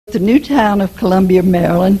The new town of Columbia,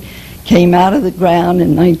 Maryland came out of the ground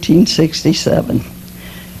in 1967.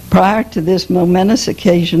 Prior to this momentous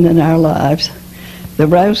occasion in our lives, the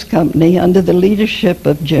Rouse Company, under the leadership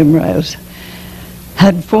of Jim Rouse,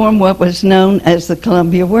 had formed what was known as the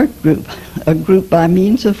Columbia Work Group, a group by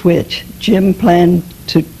means of which Jim planned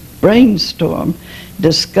to brainstorm,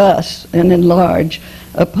 discuss, and enlarge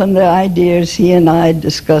upon the ideas he and I had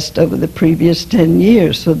discussed over the previous 10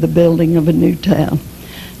 years for the building of a new town,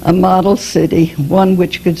 a model city, one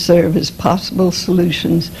which could serve as possible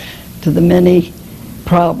solutions to the many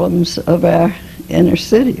problems of our inner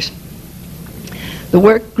cities. The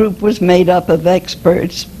work group was made up of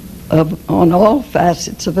experts on all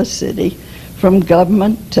facets of a city, from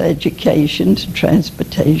government to education to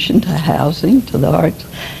transportation to housing to the arts,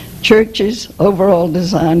 churches, overall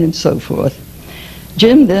design, and so forth.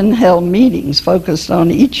 Jim then held meetings focused on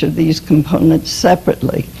each of these components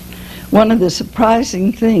separately. One of the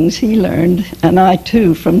surprising things he learned, and I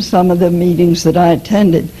too from some of the meetings that I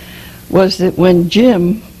attended, was that when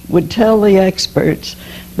Jim would tell the experts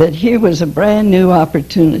that here was a brand new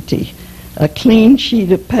opportunity, a clean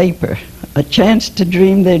sheet of paper, a chance to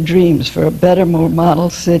dream their dreams for a better, more model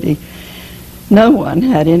city, no one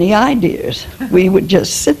had any ideas. We would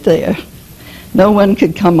just sit there. No one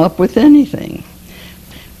could come up with anything.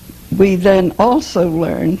 We then also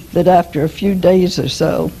learned that after a few days or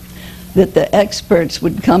so, that the experts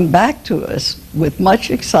would come back to us with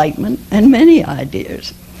much excitement and many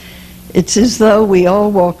ideas. It's as though we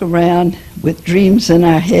all walk around with dreams in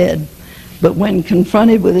our head, but when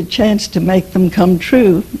confronted with a chance to make them come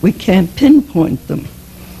true, we can't pinpoint them.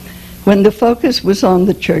 When the focus was on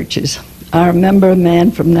the churches, I remember a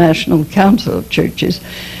man from National Council of Churches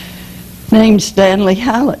named Stanley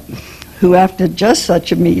Hallett, who after just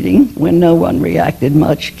such a meeting, when no one reacted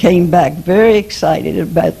much, came back very excited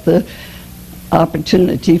about the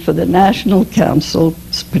opportunity for the National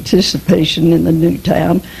Council's participation in the new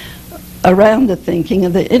town around the thinking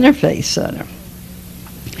of the Interfaith Center.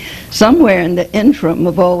 Somewhere in the interim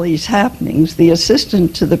of all these happenings, the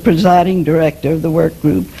assistant to the presiding director of the work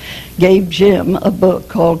group gave Jim a book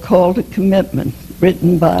called Call to Commitment,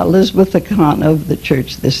 written by Elizabeth O'Connor of the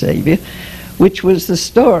Church of the Saviour, which was the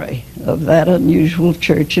story of that unusual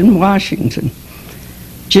church in Washington.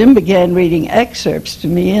 Jim began reading excerpts to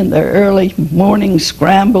me in the early morning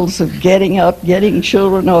scrambles of getting up, getting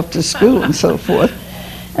children off to school, and so forth.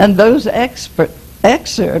 And those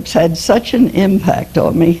excerpts had such an impact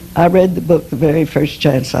on me, I read the book the very first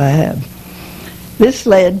chance I had. This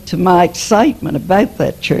led to my excitement about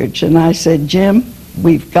that church, and I said, Jim,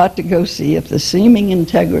 we've got to go see if the seeming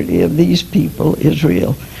integrity of these people is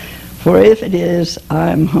real. For if it is,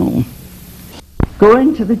 I'm home.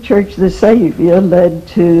 Going to the Church of the Saviour led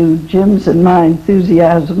to Jim's and my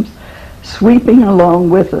enthusiasms, sweeping along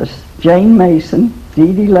with us Jane Mason,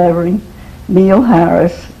 Dee Dee Levering, Neil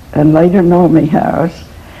Harris, and later Normie Harris,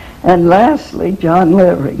 and lastly, John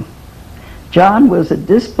Levering. John was a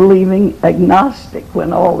disbelieving agnostic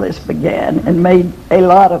when all this began and made a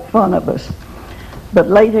lot of fun of us. But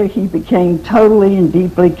later he became totally and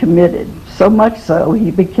deeply committed, so much so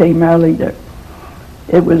he became our leader.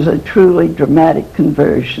 It was a truly dramatic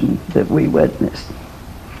conversion that we witnessed.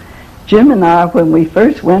 Jim and I, when we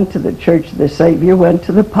first went to the Church of the Saviour, went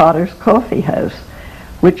to the Potter's Coffee House,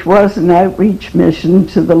 which was an outreach mission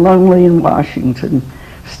to the lonely in Washington,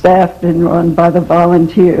 staffed and run by the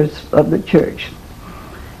volunteers of the church.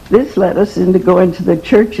 This led us into going to the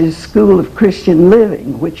church's School of Christian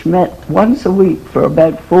Living, which met once a week for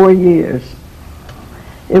about 4 years.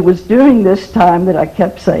 It was during this time that I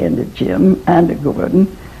kept saying to Jim and to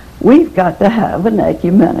Gordon, we've got to have an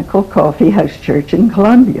ecumenical coffee house church in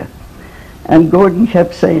Columbia. And Gordon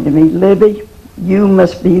kept saying to me, Libby, you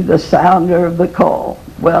must be the sounder of the call.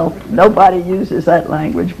 Well, nobody uses that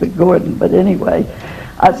language but Gordon, but anyway,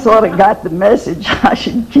 I sort of got the message. I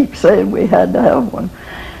should keep saying we had to have one.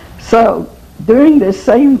 So during this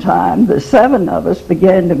same time, the 7 of us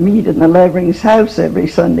began to meet in the Levering's house every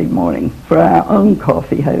Sunday morning for our own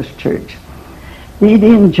coffee house church. Dee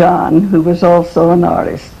Dee and John, who was also an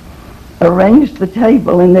artist, arranged the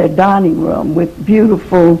table in their dining room with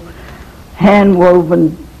beautiful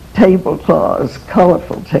hand-woven tablecloths,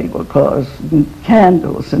 colorful tablecloths, and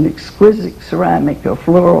candles and exquisite ceramic or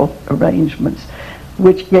floral arrangements,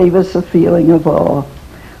 which gave us a feeling of awe.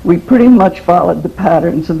 We pretty much followed the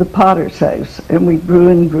patterns of the Potter's House, and we grew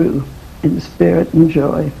and grew in spirit and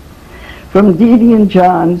joy. From Dee Dee and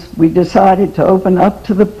John's, we decided to open up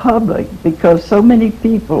to the public because so many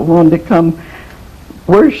people wanted to come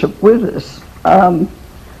worship with us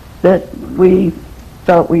that we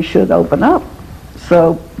felt we should open up.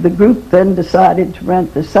 So the group then decided to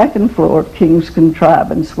rent the second floor of King's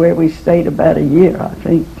Contrivance, where we stayed about a year, I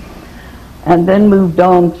think, and then moved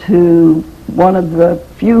on to one of the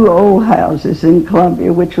few old houses in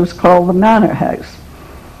Columbia, which was called the Manor House.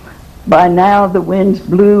 By now the winds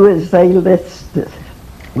blew as they listed,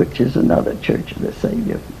 which is another Church of the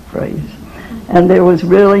Saviour phrase. And there was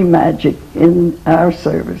really magic in our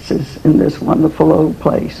services in this wonderful old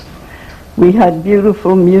place. We had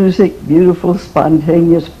beautiful music, beautiful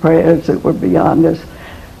spontaneous prayers that were beyond us,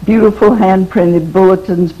 beautiful hand-printed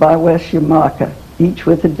bulletins by Wes Yamaka, each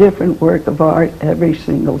with a different work of art every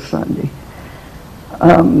single Sunday.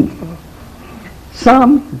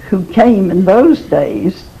 Some who came in those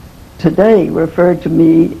days today refer to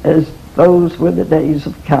me as those were the days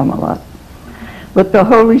of Camelot. But the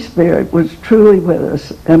Holy Spirit was truly with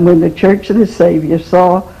us, and when the Church of the Saviour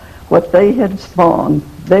saw what they had spawned,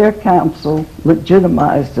 their council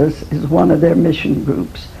legitimized us as one of their mission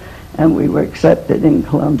groups, and we were accepted in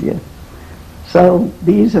Columbia. So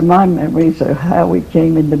these are my memories of how we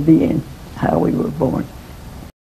came into being, how we were born.